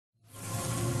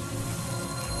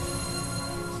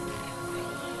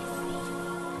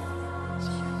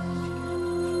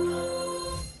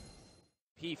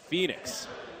MVP Phoenix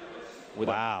with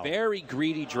a very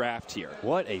greedy draft here.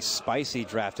 What a spicy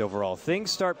draft overall.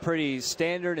 Things start pretty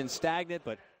standard and stagnant,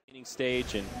 but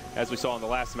stage, and as we saw in the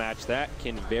last match, that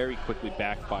can very quickly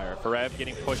backfire. Forev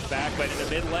getting pushed back, but in the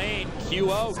mid lane,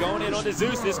 QO going in on the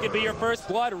Zeus. This could be your first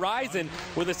blood. Reisen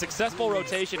with a successful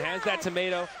rotation has that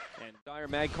tomato. And Dire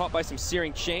Mag caught by some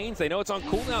searing chains. They know it's on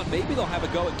cooldown. Maybe they'll have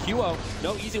a go at QO.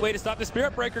 No easy way to stop the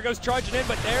Spirit Breaker. Goes charging in,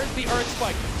 but there's the Earth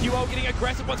Spike. QO getting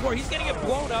aggressive once more. He's getting it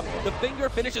blown up. The finger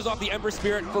finishes off the Ember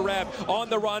Spirit. Forev on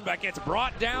the run, but gets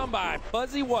brought down by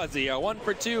Fuzzy Wuzzy. A 1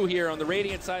 for 2 here on the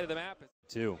Radiant side of the map.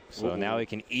 So now he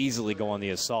can easily go on the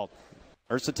assault.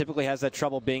 Ursa typically has that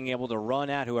trouble being able to run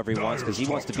at whoever he wants because he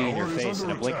wants to be in your face,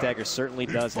 and a Blink Dagger certainly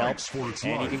does help.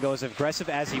 And he can go as aggressive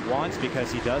as he wants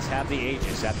because he does have the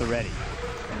Aegis at the ready.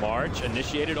 March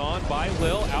initiated on by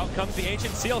Lil. Out comes the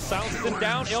Ancient Seal, silences him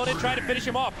down. Illidan trying to finish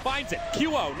him off, finds it.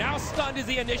 QO now stunned as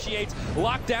he initiates.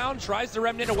 Locked down, tries to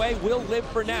Remnant away, will live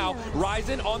for now.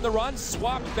 Reisen on the run,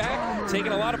 swapped back,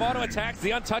 taking a lot of auto attacks.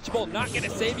 The Untouchable not going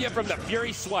to save you from the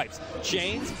Fury swipes.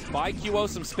 Chains, buy QO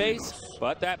some space,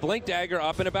 but that Blink Dagger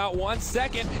up in about 1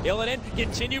 second. Illidan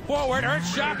continue forward,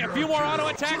 Earthshock, a few more auto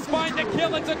attacks, find the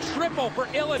kill. It's a triple for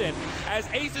Illidan as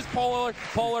ASUS.Polar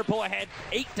pull ahead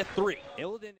 8-3.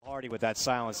 Lil-HaRDy with that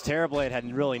silence. Terrorblade had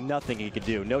really nothing he could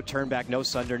do. No turn back, no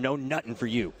sunder, no nothing for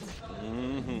you.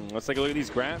 Let's take a look at these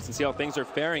graphs and see how things are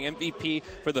faring. MVP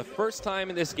for the first time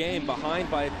in this game, behind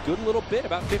by a good little bit,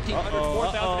 about 1,500,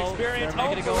 4,000 experience.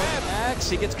 Axe,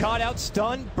 he gets caught out,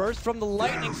 stunned, burst from the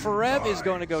lightning. Forev is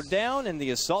going to go down, and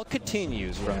the assault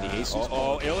continues from the ASUS.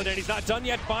 Illidan, he's not done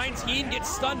yet. Finds Heen,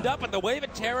 gets stunned up, but the Wave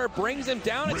of Terror brings him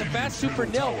down. It's a fast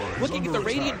 2-0. Looking at the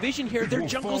Radiant Vision here, their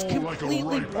jungle's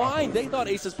completely blind. They thought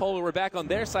ASUS.Polar were back on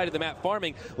their side of the map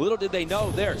farming. Little did they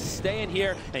know they're staying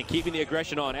here and keeping the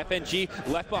aggression on. FNG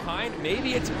left behind.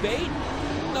 Maybe it's bait.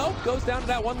 Nope, goes down to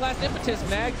that one last impetus.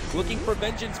 Mag looking for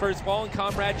vengeance for his fallen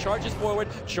comrade, charges forward,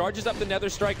 charges up the Nether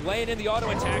Strike, laying in the auto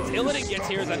attacks. Illidan gets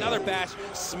here as another bash,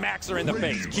 smacks her in the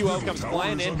face. QO comes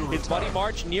flying in, his buddy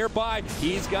March nearby.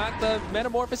 He's got the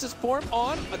Metamorphosis form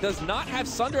on, does not have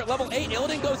Sunder at level 8.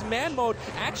 Illidan goes man mode,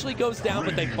 actually goes down,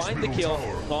 but they find the kill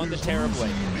on the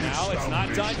Terrorblade. Now it's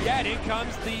not done yet. In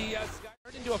comes the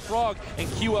into a frog, and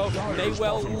QO may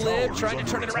well live, trying to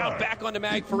turn it around back onto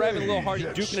Mag. Forev and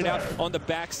Lil-HaRDy duking it out on the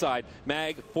backside.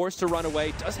 Mag forced to run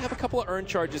away, does have a couple of earn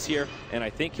charges here, and I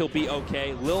think he'll be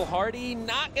okay. Lil-HaRDy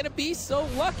not going to be so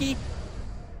lucky.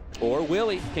 Or will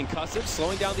he? Concussive,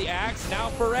 slowing down the axe. Now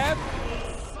Forev,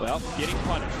 well, getting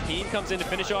punished. Heen comes in to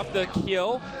finish off the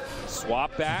kill.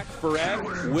 Swap back,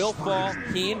 Forev will fall.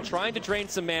 Heen trying to drain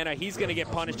some mana. He's going to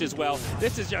get punished as well.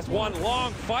 This is just one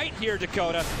long fight here,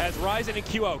 Dakota, as Reisen and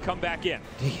QO come back in.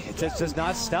 It just does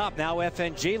not stop. Now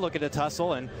FNG looking to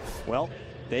tussle, and, well,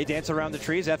 they dance around the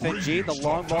trees. FNG, the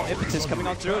long ball impetus coming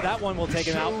on through. That one will take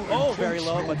him out. Oh, very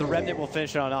low, but the Remnant will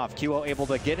finish it on off. QO able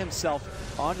to get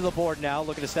himself onto the board now,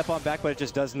 looking to step on back, but it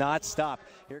just does not stop.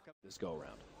 Here comes this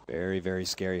go-around. Very, very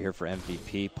scary here for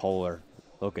MVP. Polar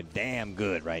looking damn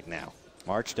good right now.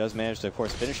 March does manage to, of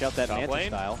course, finish out that Manta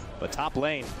style, but top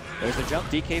lane, there's the jump.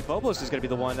 DKphobos is going to be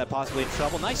the one that possibly in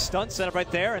trouble. Nice stun setup right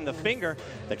there, and the finger,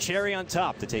 the cherry on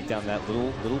top to take down that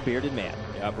little bearded man.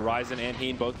 Yeah, Reisen and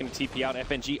Heen both going to TP out.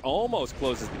 FNG almost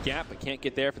closes the gap, but can't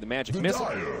get there for the magic missile.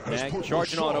 Mag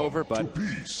charging on over, but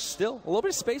still a little bit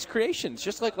of space creation. It's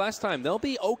just like last time. They'll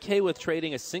be okay with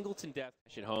trading a singleton death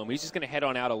at home. He's just going to head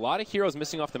on out. A lot of heroes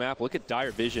missing off the map. Look at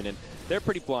Dire Vision, and they're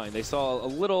pretty blind. They saw a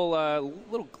little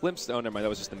glimpse. Oh, never mind. That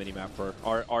was just the mini map for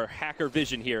our hacker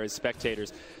vision here as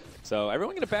spectators. So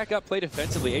everyone going to back up, play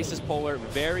defensively. ASUS.Polar,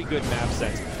 very good map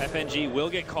sense. FNG will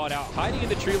get caught out, hiding in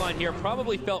the tree line here.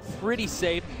 Probably felt pretty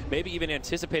safe, maybe even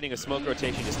anticipating a smoke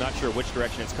rotation. Just not sure which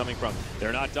direction it's coming from.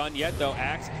 They're not done yet, though.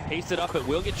 Axe pasted up, it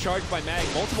will get charged by Mag.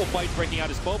 Multiple fights breaking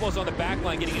out as Phobos on the back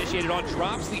line, getting initiated on,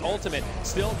 drops the ultimate.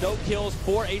 Still no kills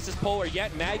for ASUS.Polar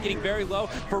yet. Mag getting very low.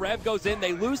 Forev goes in,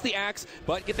 they lose the Axe,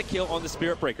 but get the kill on the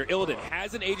Spirit Breaker. Illidan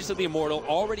has an Aegis of the Immortal,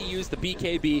 already used the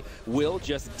BKB, will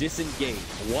just disengage.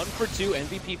 1 for 2,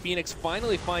 MVP Phoenix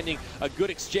finally finding a good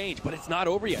exchange, but it's not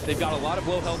over yet. They've got a lot of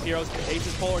low health heroes.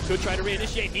 ASUS.Polar could try to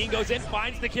reinitiate. Heen goes in,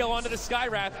 finds the kill onto the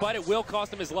Skywrath, but it will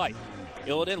cost him his life.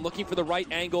 Illidan looking for the right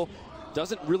angle.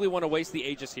 Doesn't really want to waste the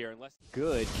Aegis here. Unless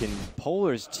good, can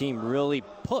Polar's team really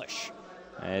push?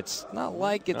 It's not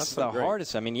like it's the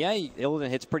hardest. I mean, yeah, Illidan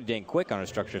hits pretty dang quick on a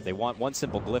structure. If they want one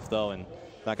simple glyph, though, and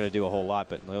not going to do a whole lot,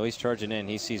 but he's charging in.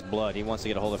 He sees blood. He wants to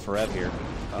get a hold of Forev here.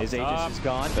 His Aegis is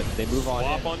gone, but they move on.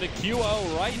 Swap onto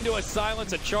QO, right into a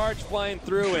silence, a charge flying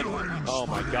through, and oh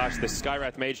my gosh, the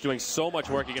Skywrath Mage doing so much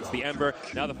work against the Ember.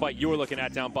 Now the fight you were looking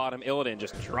at down bottom, Illidan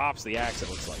just drops the axe, it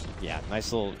looks like. Yeah,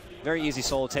 nice little, very easy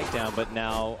solo takedown, but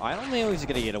now I don't know he's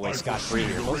going to get away scot-free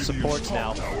here. Both supports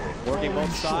now working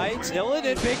both sides.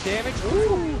 Illidan, big damage.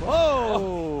 Ooh,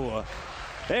 oh,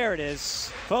 there it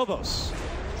is. Phobos.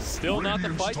 Still not the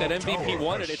fight that MVP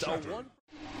wanted. It's a 1.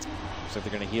 Looks like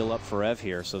they're going to heal up Forev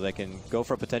here so they can go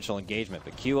for a potential engagement.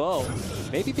 But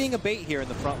QO, maybe being a bait here in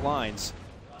the front lines.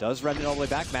 Does Remnant all the way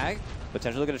back. Mag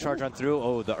potentially going to charge on through.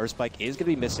 Oh, the Ursa spike is going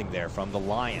to be missing there from the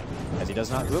Lion, as he does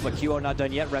not do it, but QO not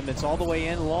done yet. Remnant's all the way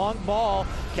in. Long ball.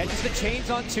 Catches the chains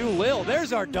on to Lil.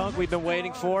 There's our dunk we've been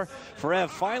waiting for. Forev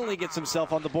finally gets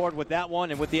himself on the board with that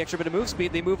one, and with the extra bit of move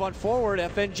speed, they move on forward.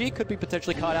 FNG could be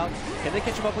potentially caught out. Can they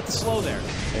catch him up with the slow there?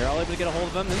 They're all able to get a hold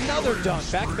of him. Another dunk.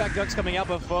 Back-to-back dunks coming out,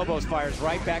 but Phobos fires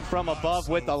right back from above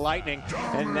with the lightning.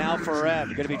 And now Forev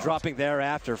going to be dropping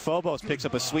thereafter. Phobos picks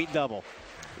up a sweet double.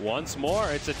 Once more,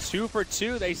 it's a 2 for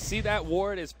 2. They see that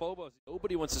ward as Phobos.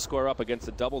 Nobody wants to score up against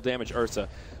the double damage Ursa,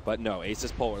 but no,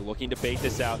 ASUS.Polar looking to bait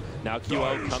this out. Now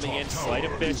QO coming in, sleight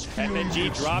of fist.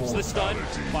 FNG drops the stun.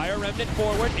 Fire Remnant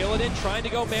forward. Illidan trying to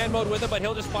go man mode with him, but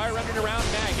he'll just fire Remnant around.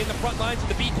 Mag in the front lines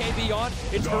with the BKB on.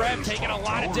 It's Forev taking a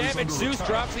lot of damage. Zeus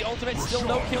drops the ultimate, still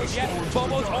no kills yet.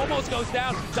 Phobos almost goes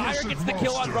down. Dire gets the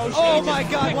kill on Roche. Oh my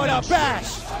god, what a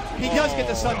bash! He does get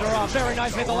the Sunder off very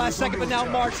nicely at the last second, but now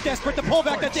March desperate to pull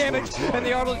back the damage, and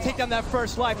they are able to take down that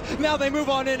first life. Now they move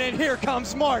on in, and here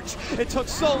comes March. It took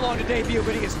so long to debut,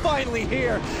 but he is finally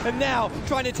here, and now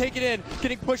trying to take it in,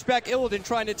 getting pushed back. Illidan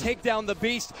trying to take down the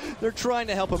beast. They're trying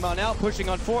to help him out now, pushing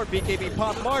on forward. BKB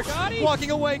pop. March walking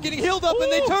away, getting healed up,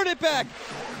 and they turn it back.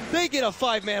 They get a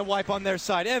 5-man wipe on their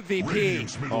side.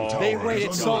 MVP. They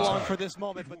waited so long for this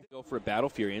moment. But go for a Battle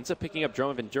Fury. Ends up picking up Drum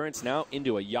of Endurance now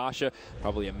into a Yasha.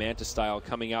 Probably a Manta style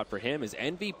coming out for him as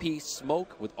MVP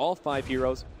smoke with all 5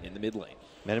 heroes in the mid lane.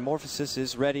 Metamorphosis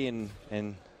is ready, and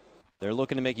they're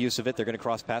looking to make use of it. They're going to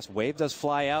cross past. Wave does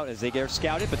fly out as they get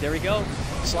scouted, but there we go.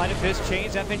 Slide of fist,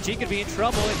 chains. FNG could be in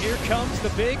trouble, and here comes the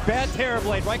big bad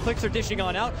Terrorblade. Right clicks are dishing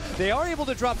on out. They are able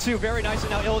to drop 2. Very nice, and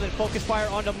now Illidan focus fire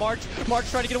onto March. March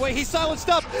trying to get away. He's silenced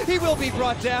up. He will be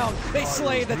brought down. They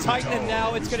slay the Titan, and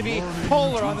now it's going to be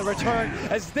Polar on the return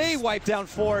as they wipe down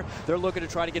 4. They're looking to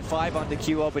try to get 5 onto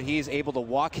QO, but he's able to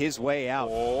walk his way out.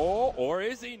 Oh, or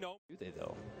is he? No. Do they,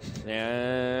 though?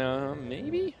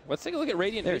 Maybe. Let's take a look at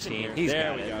Radiant Vision here.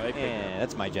 There we go. Yeah,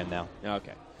 that's my gem now.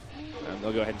 Okay.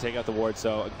 They'll go ahead and take out the ward,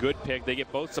 so a good pick. They get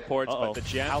both supports, but the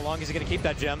gem. How long is he going to keep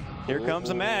that gem? Here comes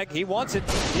a Mag. He wants it.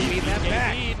 He needs that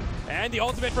back. And the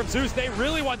ultimate from Zeus. They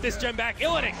really want this gem back.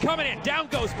 Illidan coming in. Down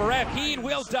goes Forev. Heen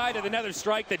will die to the Nether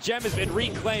Strike. The gem has been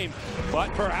reclaimed.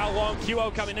 But for how long?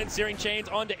 QO coming in, searing chains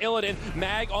onto Illidan.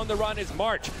 Mag on the run is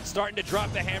March. Starting to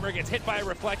drop the hammer. Gets hit by a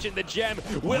reflection. The gem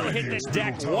will hit this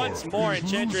deck once more.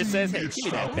 Enchantress says, hey, give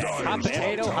me that back.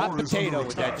 Hot potato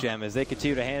with that gem as they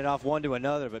continue to hand it off one to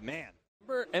another. But man.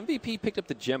 MVP picked up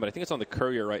the gem, but I think it's on the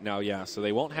courier right now, yeah, so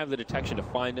they won't have the detection to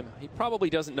find him. He probably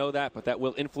doesn't know that, but that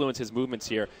will influence his movements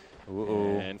here.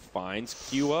 And finds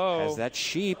QO. As that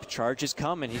sheep charge is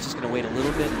coming, he's just going to wait a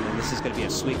little bit, and then this is going to be a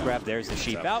sweet grab. There's the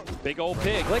sheep out. Big old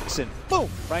pig. Clicks and boom,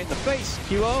 right in the face.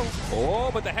 QO.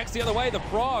 Oh, but the Hex the other way. The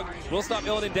frog will stop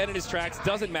Illidan dead in his tracks.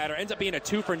 Doesn't matter. Ends up being a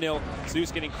 2 for 0.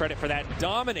 Zeus getting credit for that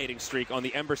dominating streak on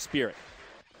the Ember Spirit.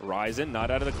 Reisen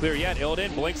not out of the clear yet.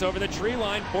 Illidan blinks over the tree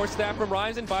line. Force staff from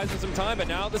Reisen buys him some time, but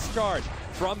now this charge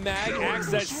from Mag. Axe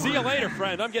says, see you later,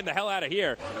 friend. I'm getting the hell out of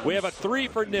here. We have a 3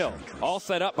 for 0. All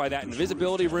set up by that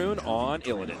invisibility rune on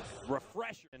Illidan.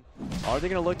 Refreshing. Are they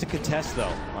going to look to contest,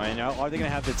 though? I know. Are they going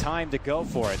to have the time to go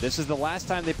for it? This is the last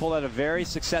time they pulled out a very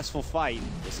successful fight.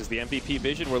 This is the MVP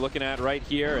vision we're looking at right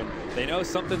here, and they know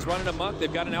something's running amok.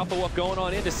 They've got an Alpha Wolf going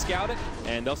on in to scout it,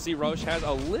 and they'll see Roche has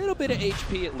a little bit of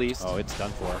HP at least. Oh, it's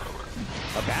done for.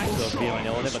 A back throw feeling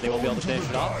Illidan, but they won't be able to finish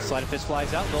it off. Slide of fist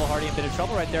flies out. Lil-HaRDy in a bit of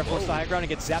trouble right there. Forced the high ground and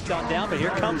gets zapped on down, but here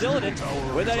comes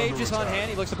Illidan with that Aegis on hand.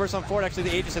 He looks to burst on forward. Actually,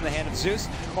 the Aegis in the hand of Zeus.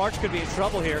 March could be in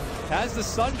trouble here. Has the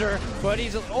Sunder, but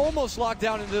he's almost locked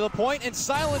down into the point and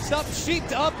silenced up,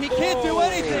 sheeped up. He can't do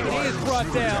anything. He is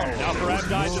brought down. Now Forev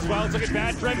dies as well. It's looking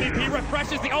bad for MVP.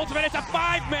 Refreshes the ultimate. It's a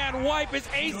 5-man wipe as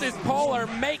ASUS.Polar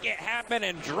make it happen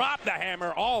and drop the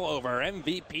hammer all over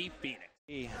MVP Phoenix.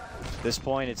 At this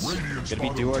point, it's going to be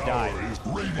do or die.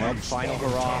 Well, final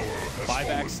hurrah.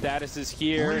 Buyback status is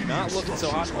here. Not looking so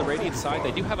hot on the Radiant side.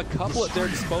 They do have a couple at their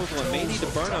disposal and may need to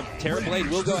burn them. Terrorblade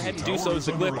will go ahead and do so as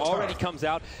the glyph already comes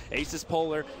out.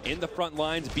 ASUS.Polar in the front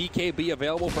lines. BKB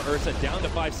available for Ursa. Down to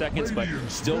 5 seconds, but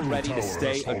still ready to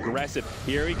stay aggressive.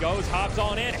 Here he goes. Hops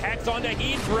on in. Hacks onto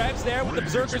Heen. Forev's there with the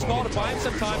Berserker's Ball to buy him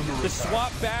some time to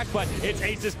swap back, but it's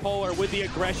ASUS.Polar with the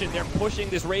aggression. They're pushing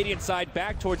this Radiant side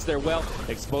back towards their well,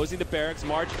 exposing the barracks.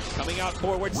 March coming out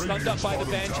forward, stunned up by the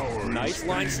bench. Nice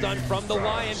line stun from the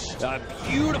Lion. A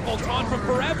beautiful taunt from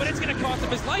Forev, but it's going to cost him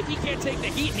his life. He can't take the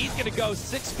heat, and he's going to go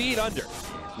 6 feet under.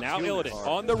 Now Illidan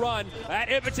on the run.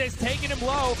 That impetus taking him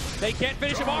low. They can't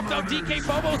finish him off, though.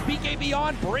 DKphobos, BKB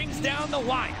on, brings down the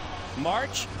Lion.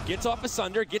 March gets off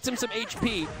Asunder, gets him some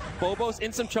HP. Phobos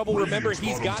in some trouble. Remember,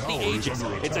 he's got the Aegis.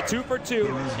 It's a 2-for-2.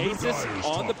 ASUS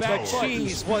on the back foot.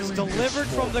 Cheese was delivered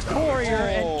from the courier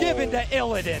and given to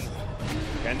Illidan.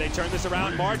 And they turn this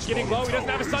around. March getting low. He doesn't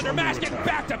have Asunder. Mash getting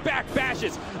back-to-back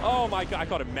bashes. Oh my god, I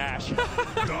called him Mash.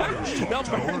 They'll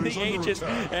burn the Aegis,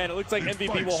 and it looks like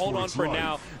MVP will hold on for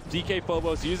now.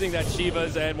 DKphobos using that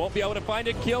Shivas and won't be able to find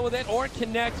a kill with it or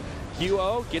connect.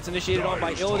 QO gets initiated on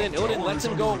by Illidan. Illidan lets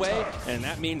him go away, and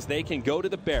that means they can go to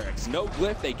the barracks. No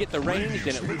glyph, they get the range,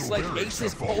 and it looks like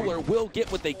ASUS.Polar will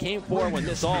get what they came for when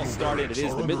this all started. It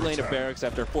is the mid lane of barracks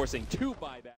after forcing 2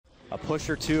 buybacks. A push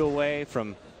or two away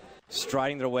from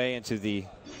striding their way into the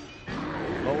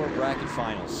lower bracket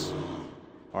finals,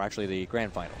 or actually the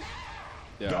grand finals.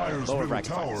 Lower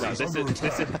bracket finals.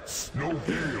 No,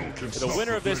 the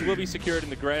winner of this will be secured in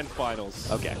the grand finals.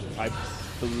 Okay. I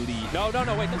believe. No,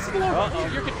 wait, this is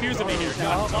you're confusing me here.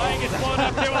 Flying is blown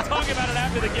up too. We'll talk about it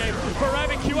after the game.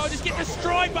 Forev and QO just get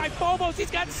destroyed by Phobos.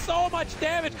 He's got so much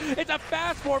damage. It's a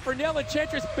fast forward for Nil.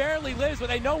 Enchantress barely lives, but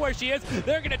they know where she is.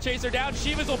 They're going to chase her down.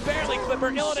 Shivas will barely clip her.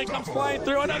 Illidan comes flying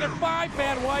through. Another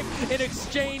 5-man wipe in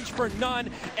exchange for none.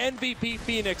 MVP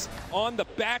Phoenix on the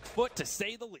back foot to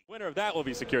say the least. Winner of that will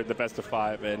be secured in the best of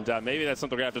 5, and maybe that's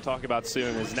something we're going to have to talk about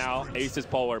soon, is now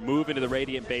ASUS.Polar move into the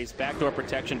Radiant base. Backdoor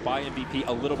protection by MVP.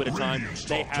 A little bit of time.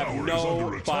 They have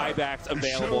no buybacks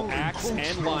available. Axe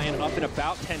and Lion up in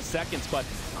about 10 seconds, but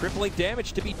crippling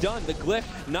damage to be done. The glyph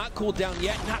not cooled down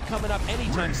yet, not coming up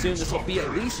anytime soon. This will be at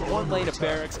least 1 lane of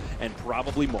barracks and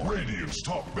probably more. Radiant's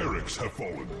top barracks have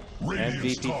fallen.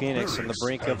 MVP Phoenix on the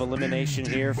brink of elimination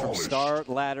here from Star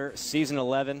Ladder Season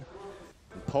 11.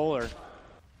 And Polar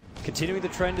continuing the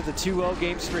trend of the 2-0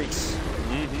 game streaks.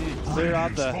 Clear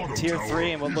out the tier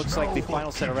 3 and what looks like the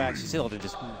final set of racks. Still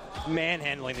just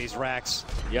manhandling these racks.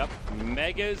 Yep,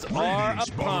 megas are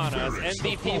upon us.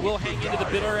 MVP will hang into the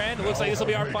bitter end. It looks like this will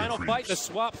be our final fight. The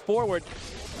swap forward.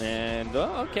 And,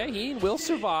 okay, he will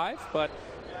survive, but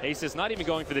ASUS not even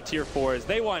going for the tier 4s.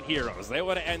 They want heroes. They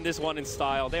want to end this one in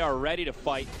style. They are ready to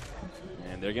fight.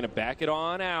 And they're going to back it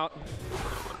on out.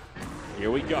 Here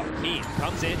we go. Heen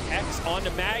comes in, X onto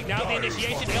Mag. Now the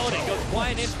initiation. Illidan goes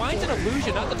flying in, finds an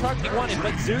illusion, not the target he wanted,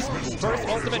 but Zeus first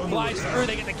ultimate flies through.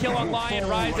 They get the kill on Lion,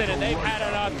 Reisen, and they've had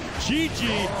enough.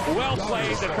 GG, well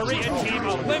played. The Korean team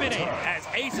eliminated as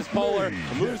ASUS.Polar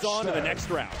moves on to the next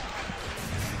round.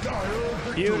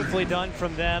 Beautifully done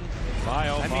from them.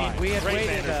 I mean, we had great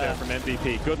waited there from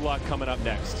MVP. Good luck coming up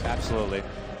next. Absolutely.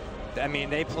 I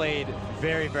mean, they played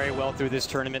very, very well through this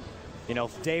tournament. You know,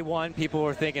 day one, people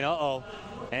were thinking, uh-oh,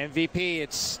 MVP,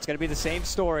 it's going to be the same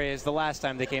story as the last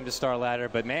time they came to Star Ladder.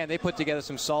 But, man, they put together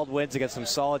some solid wins against some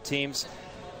solid teams.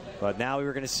 But now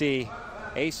we're going to see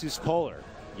ASUS.Polar,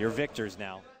 your victors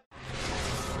now.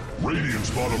 Radiant's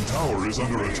bottom tower is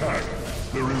under attack.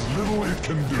 There is little it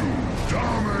can do.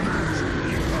 Dominate!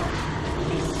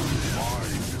 Mine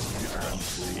is the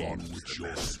anvil on which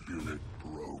your spirit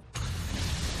broke.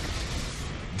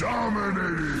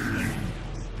 Dominating!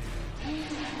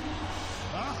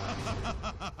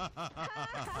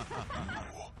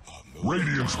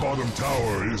 Radiant's bottom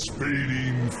tower is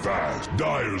fading fast.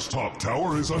 Dire's top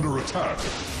tower is under attack.